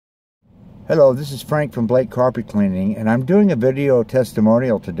Hello, this is Frank from Blake Carpet Cleaning, and I'm doing a video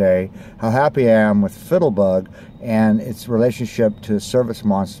testimonial today how happy I am with FittleBug and its relationship to Service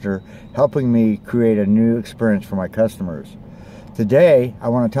Monster, helping me create a new experience for my customers. Today, I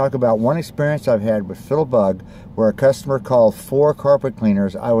want to talk about one experience I've had with FittleBug where a customer called 4 carpet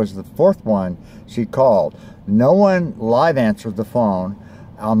cleaners. I was the 4th one she called. No one live answered the phone.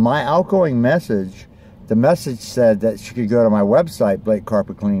 On my outgoing message, the message said that she could go to my website,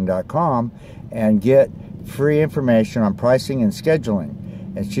 blakecarpetcleaning.com, and get free information on pricing and scheduling.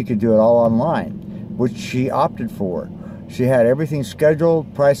 And she could do it all online, which she opted for. She had everything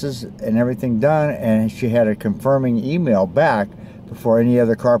scheduled, prices, and everything done, and she had a confirming email back before any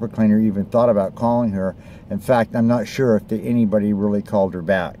other carpet cleaner even thought about calling her. In fact, I'm not sure if anybody really called her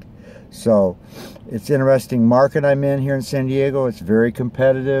back. So it's an interesting market I'm in here in San Diego. It's very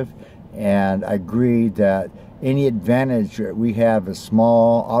competitive. And I agree that any advantage that we have as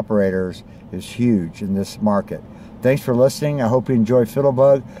small operators is huge in this market. Thanks for listening. I hope you enjoy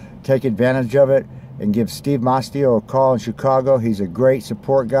FittleBug. Take advantage of it and give Steve Mastio a call in Chicago. He's a great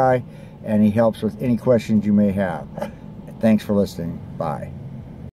support guy and he helps with any questions you may have. Thanks for listening. Bye.